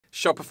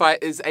Shopify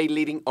is a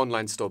leading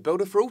online store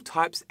builder for all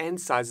types and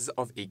sizes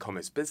of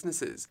e-commerce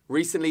businesses.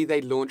 Recently,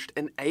 they launched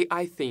an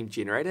AI theme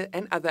generator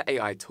and other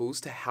AI tools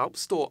to help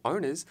store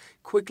owners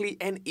quickly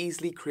and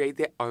easily create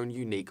their own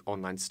unique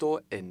online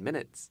store in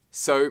minutes.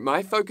 So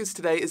my focus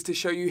today is to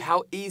show you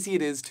how easy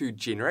it is to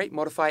generate,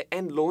 modify,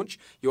 and launch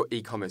your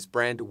e-commerce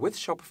brand with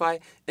Shopify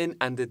in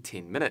under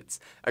 10 minutes.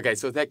 Okay,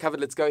 so with that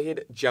covered, let's go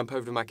ahead, jump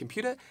over to my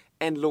computer,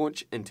 and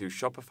launch into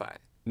Shopify.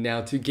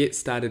 Now, to get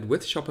started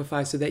with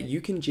Shopify so that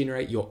you can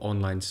generate your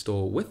online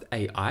store with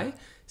AI,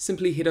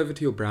 simply head over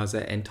to your browser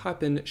and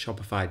type in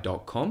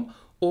shopify.com,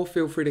 or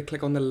feel free to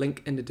click on the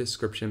link in the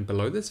description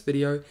below this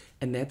video,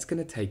 and that's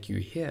going to take you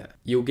here.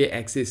 You'll get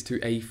access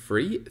to a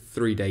free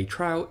 3-day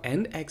trial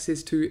and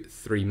access to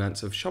 3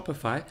 months of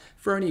Shopify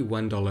for only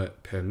 $1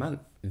 per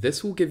month.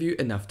 This will give you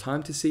enough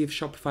time to see if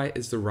Shopify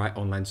is the right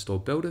online store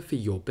builder for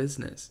your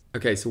business.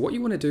 Okay, so what you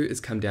want to do is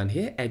come down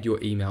here, add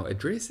your email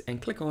address,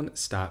 and click on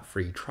Start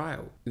Free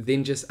Trial.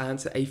 Then just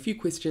answer a few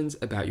questions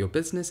about your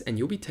business and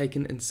you'll be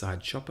taken inside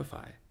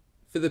Shopify.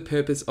 For the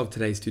purpose of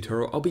today's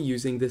tutorial, I'll be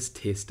using this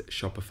test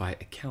Shopify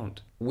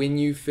account. When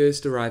you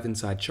first arrive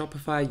inside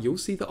Shopify, you'll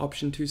see the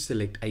option to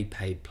select a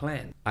paid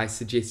plan. I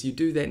suggest you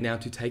do that now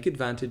to take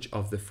advantage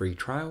of the free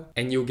trial,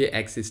 and you'll get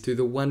access to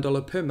the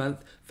 $1 per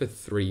month for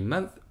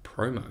 3-month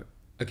promo.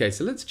 Okay,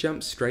 so let's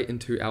jump straight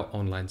into our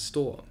online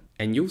store.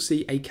 And you'll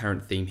see a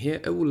current theme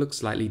here. It will look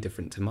slightly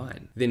different to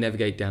mine. Then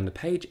navigate down the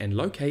page and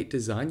locate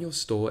Design Your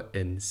Store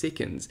in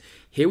Seconds.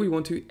 Here we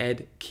want to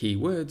add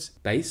keywords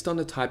based on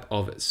the type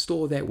of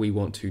store that we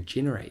want to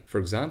generate. For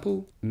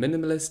example,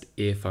 minimalist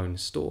earphone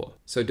store.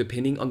 So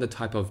depending on the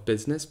type of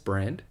business,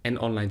 brand, and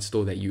online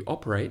store that you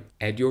operate,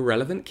 add your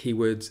relevant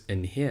keywords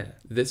in here.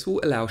 This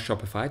will allow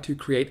Shopify to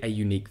create a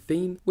unique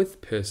theme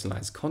with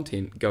personalized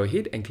content. Go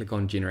ahead and click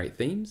on Generate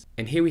Themes.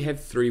 And here we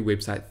have 3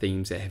 website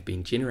themes that have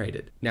been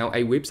generated. Now,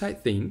 a website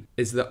theme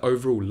is the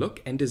overall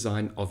look and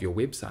design of your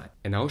website,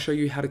 and I'll show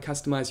you how to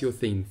customize your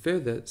theme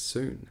further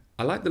soon.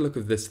 I like the look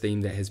of this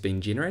theme that has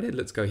been generated.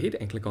 Let's go ahead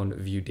and click on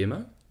View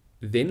Demo.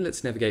 Then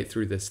let's navigate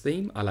through this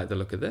theme. I like the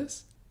look of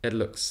this. It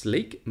looks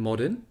sleek,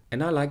 modern,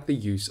 and I like the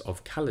use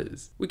of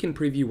colors. We can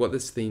preview what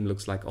this theme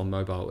looks like on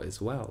mobile as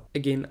well.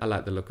 Again, I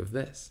like the look of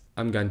this.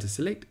 I'm going to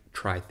select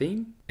Try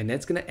Theme, and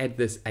that's going to add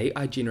this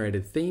AI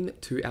generated theme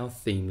to our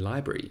theme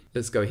library.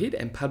 Let's go ahead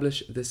and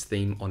publish this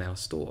theme on our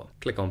store.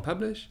 Click on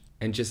Publish.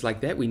 And just like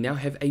that, we now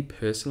have a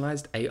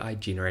personalized AI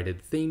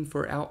generated theme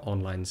for our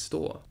online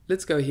store.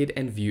 Let's go ahead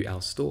and view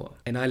our store.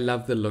 And I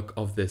love the look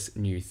of this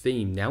new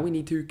theme. Now we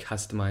need to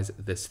customize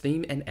this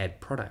theme and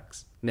add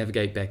products.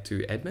 Navigate back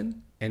to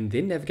Admin and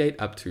then navigate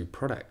up to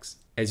Products.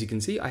 As you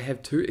can see, I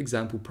have 2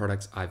 example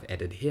products I've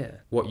added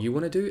here. What you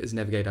want to do is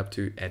navigate up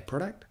to Add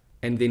Product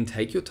and then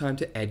take your time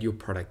to add your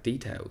product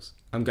details.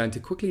 I'm going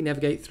to quickly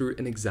navigate through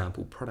an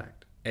example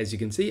product. As you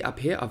can see up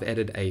here, I've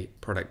added a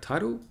product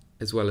title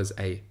as well as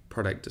a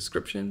product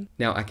description.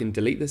 Now I can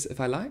delete this if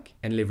I like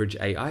and leverage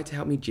AI to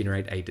help me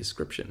generate a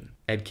description.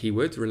 Add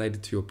keywords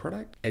related to your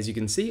product. As you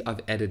can see, I've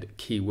added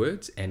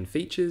keywords and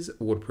features: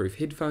 waterproof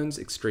headphones,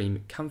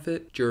 extreme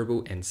comfort,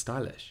 durable, and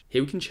stylish.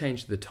 Here we can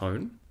change the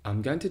tone.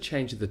 I'm going to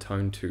change the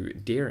tone to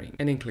daring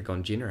and then click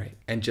on generate.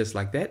 And just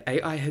like that,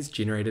 AI has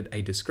generated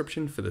a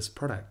description for this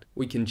product.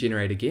 We can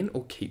generate again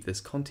or keep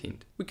this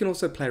content. We can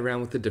also play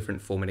around with the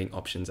different formatting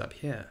options up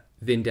here.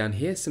 Then down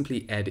here,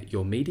 simply add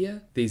your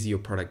media. These are your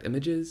product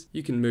images.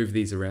 You can move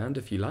these around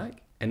if you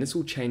like, and this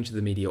will change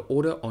the media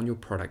order on your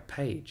product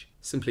page.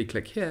 Simply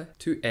click here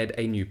to add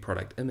a new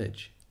product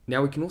image.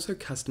 Now we can also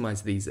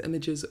customize these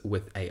images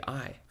with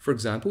AI. For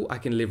example, I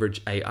can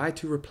leverage AI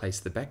to replace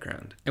the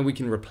background. And we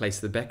can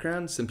replace the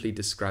background, simply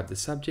describe the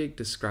subject,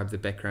 describe the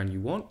background you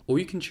want, or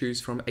you can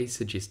choose from a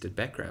suggested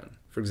background.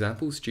 For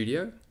example,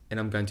 studio, and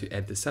I'm going to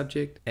add the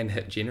subject and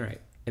hit generate.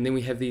 And then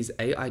we have these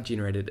AI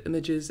generated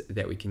images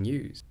that we can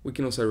use. We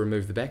can also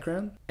remove the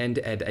background and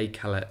add a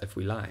color if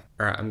we like.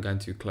 All right, I'm going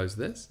to close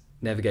this,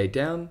 navigate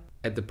down,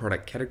 add the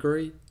product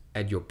category,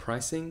 add your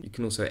pricing. You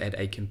can also add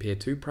a compare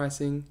to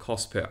pricing,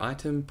 cost per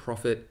item,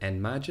 profit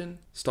and margin,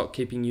 stock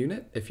keeping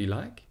unit if you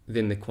like,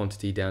 then the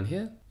quantity down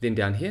here. Then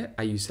down here,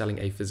 are you selling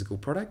a physical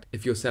product?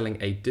 If you're selling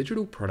a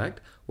digital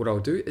product, what I'll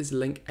do is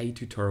link a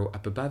tutorial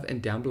up above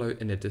and down below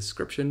in the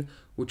description,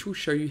 which will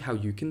show you how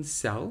you can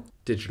sell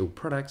digital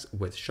products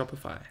with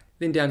Shopify.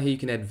 Then down here you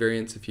can add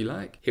variants if you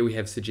like. Here we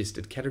have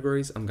suggested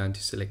categories. I'm going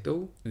to select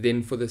all.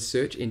 Then for the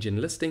search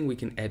engine listing, we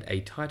can add a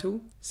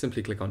title.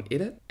 Simply click on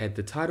edit, add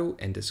the title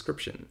and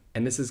description.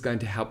 And this is going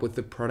to help with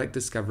the product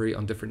discovery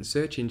on different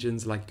search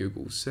engines like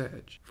Google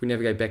search. If we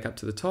navigate back up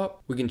to the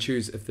top, we can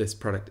choose if this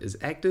product is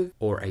active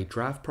or a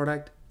draft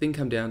product. Then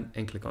come down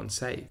and click on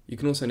save. You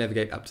can also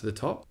navigate up to the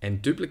top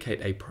and duplicate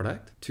a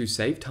product to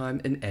save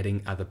time in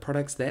adding other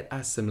products that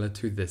are similar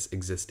to this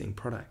existing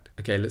product.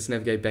 Okay, let's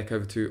navigate back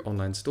over to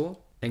online store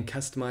and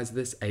customize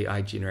this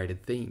AI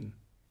generated theme.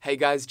 Hey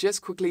guys,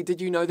 just quickly,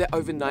 did you know that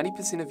over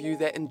 90% of you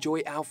that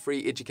enjoy our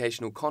free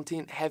educational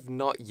content have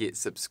not yet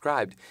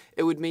subscribed?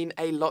 It would mean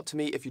a lot to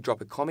me if you drop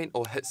a comment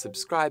or hit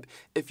subscribe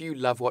if you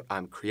love what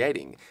I'm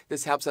creating.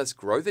 This helps us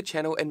grow the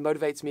channel and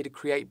motivates me to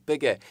create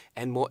bigger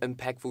and more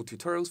impactful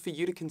tutorials for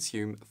you to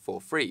consume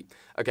for free.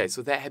 Okay,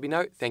 so with that happy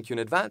note, thank you in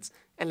advance,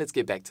 and let's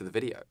get back to the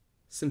video.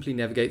 Simply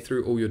navigate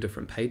through all your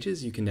different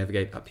pages. You can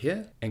navigate up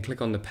here and click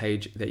on the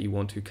page that you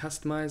want to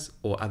customize,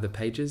 or other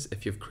pages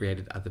if you've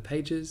created other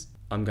pages.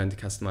 I'm going to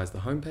customize the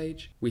home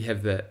page. We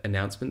have the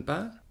announcement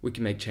bar. We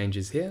can make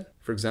changes here,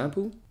 for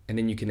example, and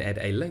then you can add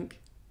a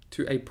link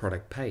to a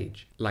product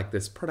page, like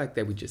this product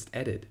that we just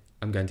added.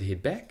 I'm going to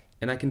head back,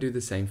 and I can do the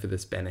same for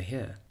this banner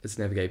here. Let's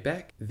navigate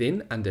back.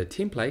 Then under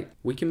template,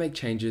 we can make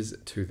changes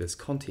to this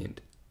content.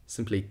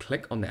 Simply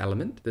click on the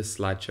element, this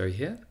slideshow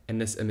here, and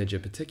this image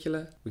in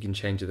particular. We can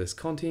change this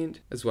content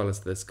as well as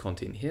this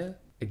content here.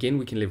 Again,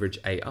 we can leverage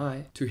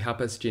AI to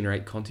help us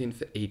generate content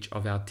for each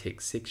of our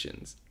text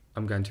sections.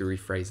 I'm going to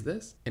rephrase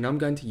this, and I'm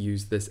going to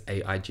use this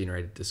AI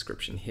generated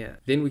description here.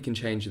 Then we can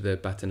change the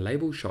button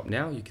label shop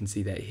now. You can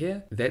see that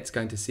here. That's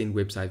going to send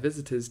website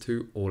visitors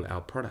to all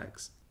our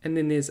products. And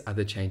then there's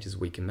other changes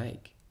we can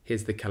make.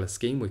 Here's the color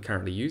scheme we're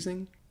currently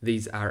using.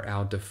 These are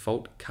our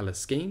default color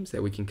schemes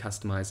that we can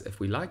customize if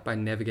we like by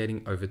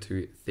navigating over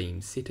to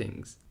theme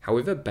settings.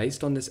 However,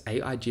 based on this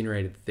AI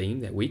generated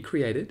theme that we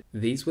created,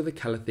 these were the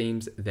color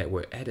themes that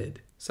were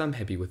added. So I'm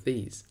happy with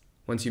these.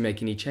 Once you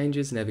make any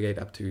changes, navigate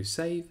up to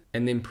save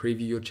and then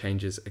preview your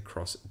changes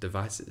across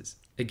devices.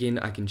 Again,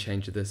 I can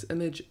change this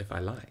image if I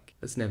like.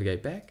 Let's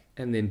navigate back,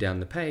 and then down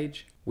the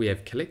page, we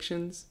have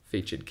collections,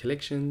 featured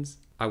collections.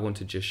 I want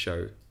to just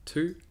show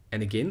 2.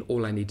 And again,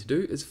 all I need to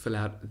do is fill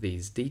out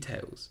these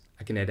details.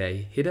 I can add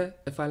a header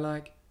if I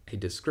like, a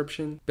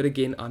description, but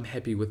again, I'm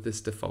happy with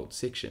this default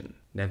section.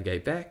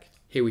 Navigate back.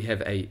 Here we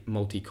have a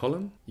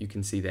multi-column. You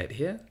can see that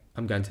here.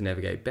 I'm going to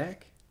navigate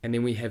back, and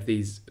then we have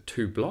these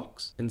 2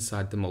 blocks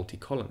inside the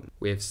multi-column.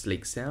 We have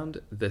sleek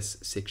sound, this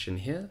section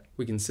here.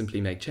 We can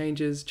simply make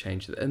changes,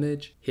 change the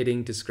image,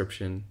 heading,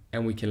 description,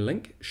 and we can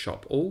link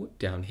shop all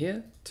down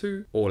here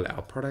to all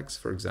our products,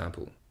 for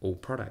example, all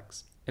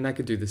products. And I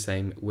could do the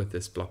same with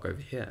this block over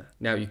here.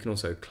 Now you can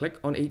also click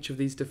on each of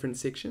these different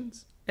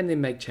sections and then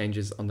make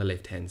changes on the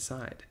left-hand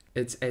side.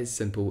 It's as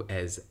simple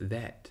as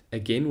that.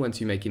 Again, once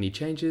you make any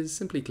changes,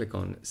 simply click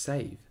on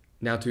save.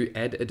 Now to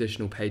add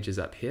additional pages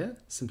up here,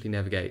 simply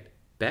navigate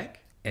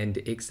back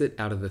and exit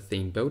out of the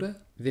theme builder,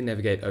 then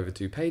navigate over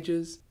to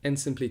pages and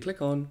simply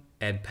click on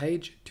add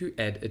page to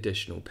add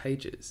additional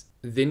pages.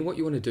 Then what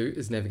you want to do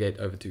is navigate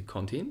over to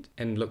content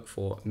and look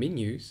for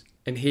menus.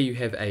 And here you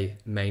have a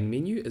main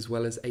menu as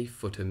well as a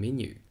footer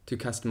menu. To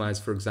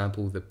customize, for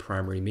example, the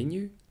primary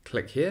menu,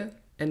 click here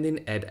and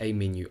then add a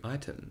menu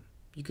item.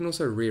 You can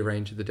also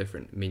rearrange the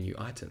different menu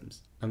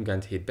items. I'm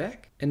going to head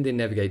back and then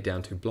navigate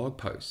down to blog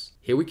posts.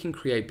 Here we can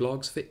create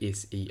blogs for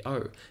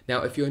SEO.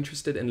 Now, if you're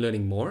interested in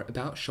learning more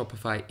about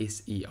Shopify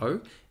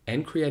SEO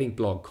and creating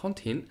blog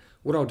content,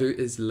 what I'll do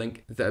is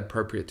link the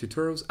appropriate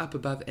tutorials up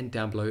above and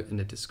down below in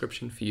the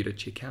description for you to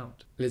check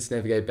out. Let's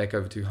navigate back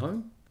over to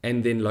home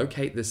and then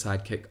locate the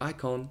Sidekick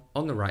icon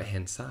on the right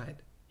hand side.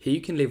 Here you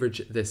can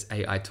leverage this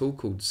AI tool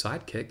called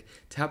Sidekick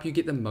to help you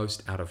get the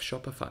most out of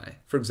Shopify.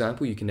 For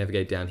example, you can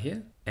navigate down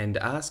here and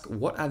ask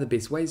what are the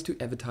best ways to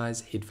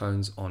advertise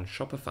headphones on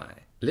Shopify.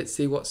 Let's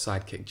see what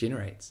Sidekick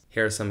generates.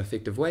 Here are some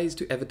effective ways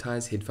to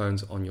advertise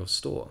headphones on your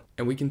store,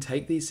 and we can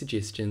take these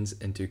suggestions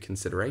into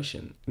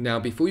consideration. Now,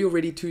 before you're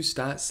ready to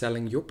start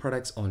selling your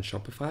products on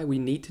Shopify, we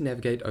need to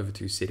navigate over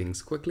to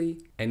settings quickly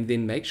and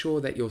then make sure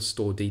that your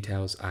store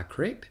details are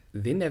correct.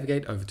 Then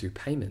navigate over to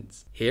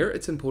payments. Here,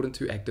 it's important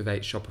to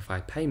activate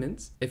Shopify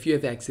payments if you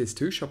have access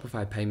to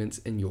Shopify payments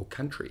in your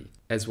country,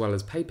 as well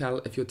as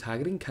PayPal if you're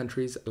targeting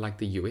countries like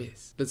the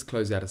US. Let's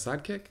close out a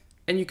Sidekick.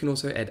 And you can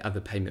also add other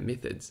payment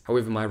methods.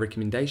 However, my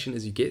recommendation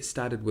is you get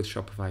started with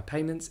Shopify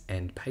payments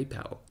and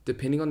PayPal.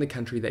 Depending on the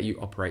country that you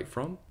operate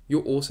from,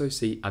 you'll also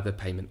see other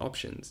payment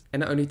options,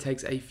 and it only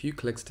takes a few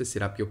clicks to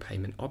set up your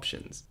payment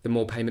options. The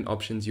more payment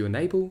options you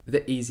enable,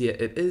 the easier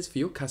it is for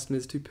your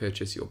customers to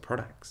purchase your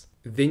products.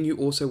 Then you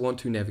also want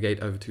to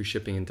navigate over to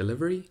shipping and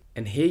delivery,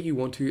 and here you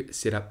want to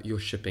set up your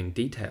shipping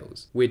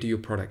details. Where do your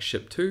products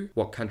ship to?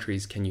 What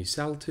countries can you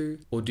sell to?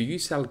 Or do you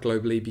sell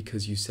globally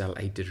because you sell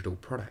a digital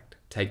product?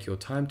 Take your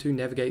time to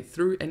navigate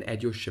through and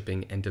add your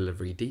shipping and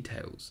delivery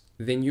details.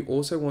 Then you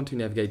also want to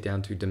navigate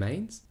down to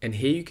domains, and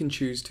here you can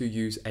choose to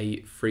use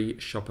a free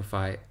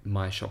Shopify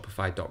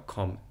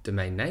myshopify.com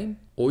domain name,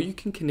 or you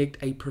can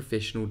connect a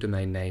professional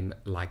domain name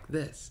like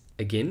this.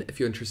 Again, if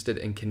you're interested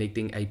in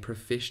connecting a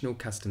professional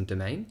custom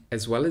domain,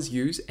 as well as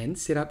use and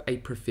set up a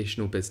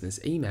professional business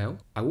email,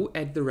 I will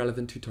add the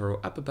relevant tutorial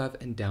up above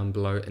and down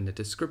below in the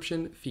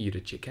description for you to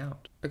check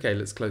out. Okay,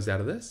 let's close out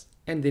of this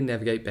and then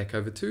navigate back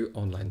over to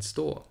online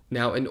store.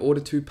 Now, in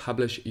order to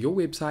publish your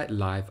website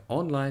live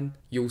online,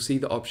 you'll see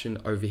the option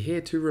over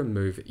here to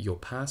remove your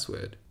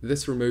password.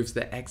 This removes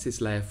the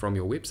access layer from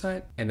your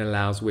website and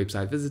allows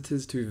website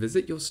visitors to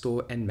visit your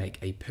store and make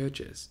a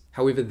purchase.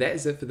 However, that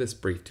is it for this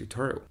brief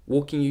tutorial,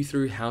 walking you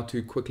through how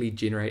to quickly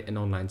generate an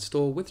online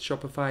store with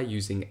Shopify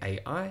using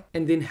AI,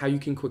 and then how you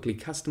can quickly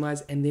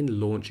customize and then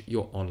launch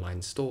your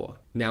online store.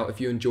 Now,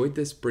 if you enjoyed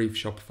this brief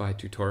Shopify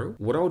tutorial,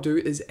 what I'll do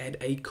is add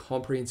a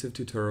comprehensive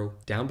tutorial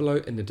down below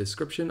in the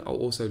description. I'll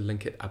also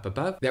link it up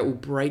above that will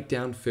break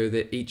down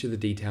further each of the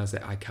details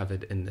that I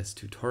covered in this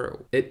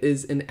tutorial. It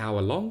is an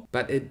hour long,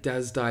 but it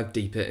does dive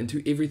deeper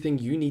into everything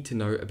you need to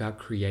know about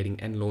creating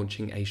and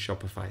launching a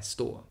Shopify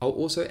store. I'll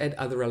also add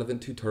other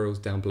relevant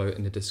tutorials down below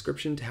in the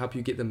description to help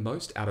you get the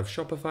most out of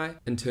Shopify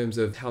in terms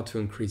of how to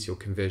increase your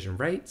conversion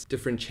rates,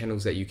 different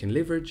channels that you can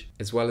leverage,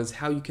 as well as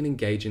how you can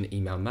engage in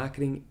email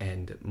marketing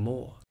and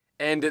more.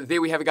 And there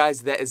we have it,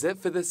 guys. That is it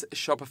for this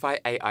Shopify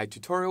AI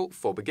tutorial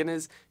for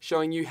beginners,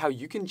 showing you how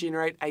you can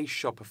generate a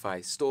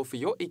Shopify store for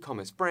your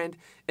e-commerce brand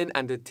in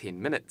under 10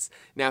 minutes.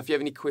 Now, if you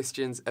have any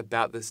questions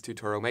about this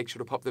tutorial, make sure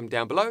to pop them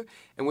down below.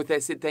 And with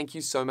that said, thank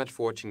you so much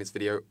for watching this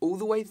video all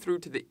the way through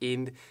to the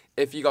end.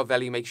 If you got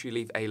value, make sure you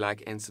leave a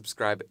like and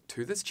subscribe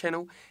to this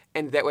channel.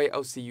 And that way,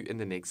 I'll see you in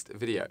the next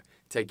video.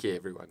 Take care,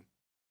 everyone.